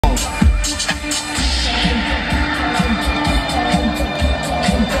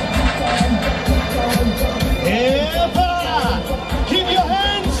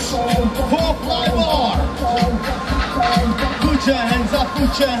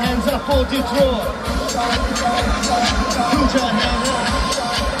Put your hands up for Detroit. Put your hands up.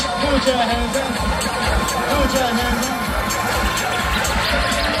 Put your hands up. Put your hands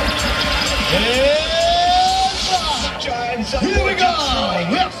up. Here we go.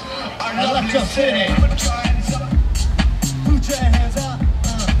 Yes. I love your city. Put your hands up. Put your hands up.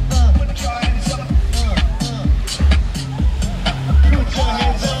 Put your hands up.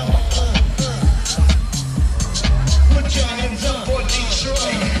 Put your hands up for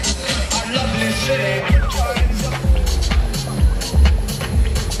Detroit. I love this city. Put your hands up.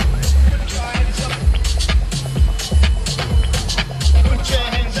 Put your hands up. Put your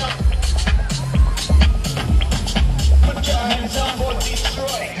hands up. Put your hands up for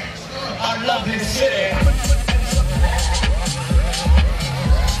Detroit. I love this city.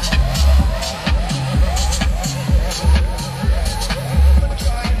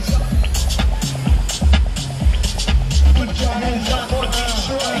 Put your hands up for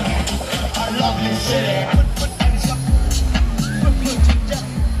Detroit. I love this city. Put your hands up.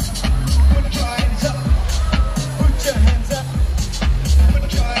 Put your hands up. Put your hands up.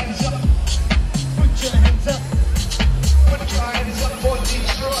 Put your hands up. Put your hands up. Put your hands up for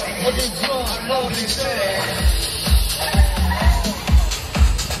Detroit. For Detroit. I love this city.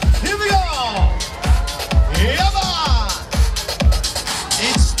 Here we go. Yeah, man.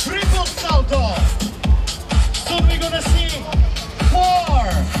 It's triple salto. So we're gonna see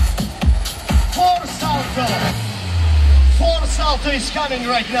four salto. Four salto is coming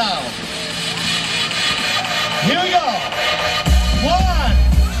right now. Here we go. 1,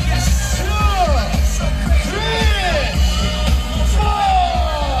 2, 3, 4.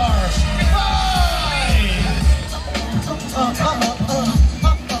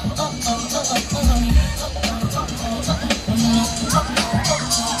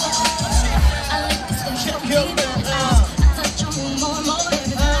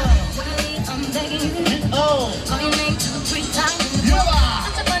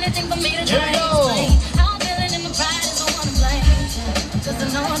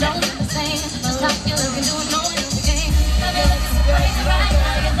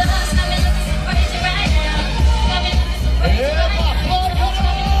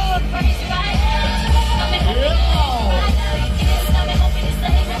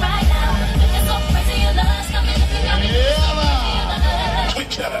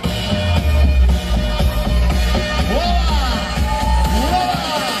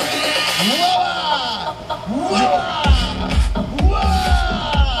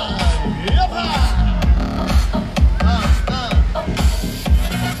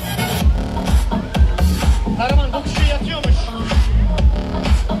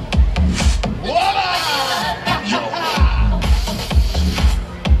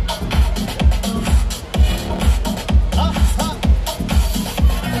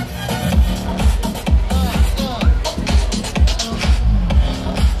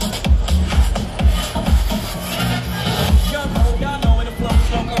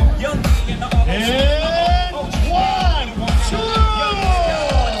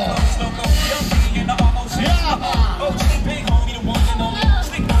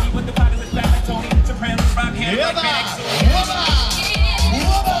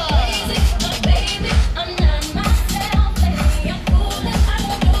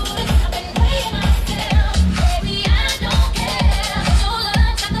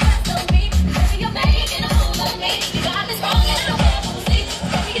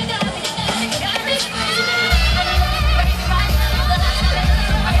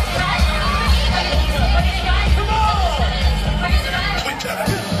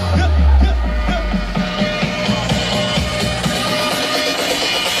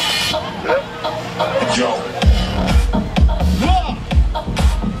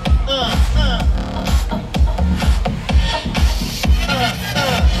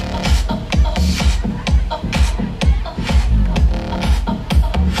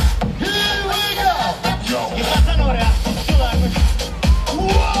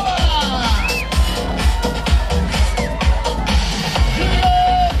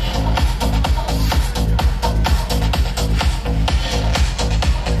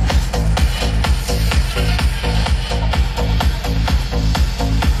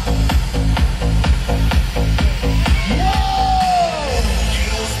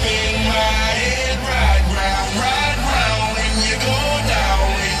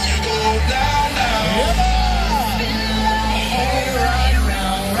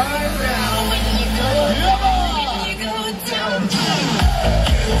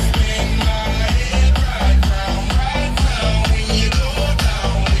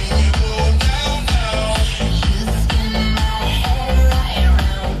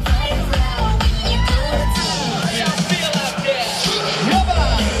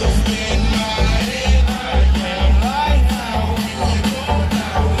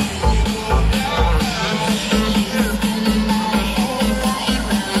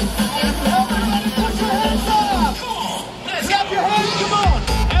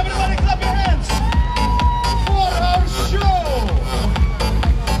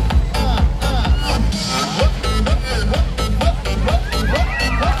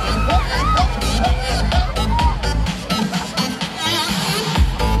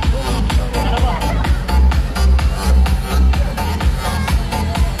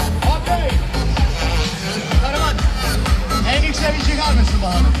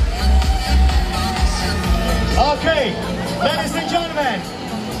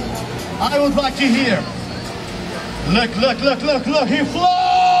 I would like to hear. Look, he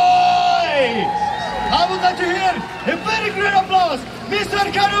flies! I would like to hear a very great applause, Mr.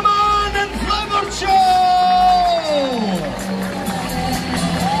 Kahraman and Flavor Show!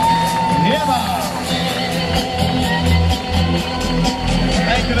 Yeah.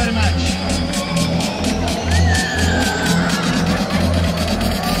 Thank you very much.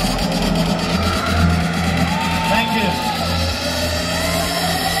 Thank you.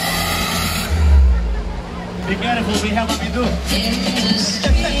 Be careful, we have a midu.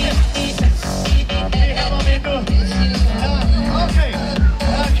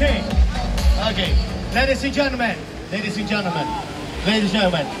 Okay. Ladies and gentlemen,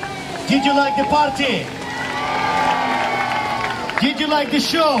 did you like the party? Did you like the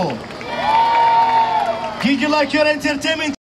show? Did you like your entertainment?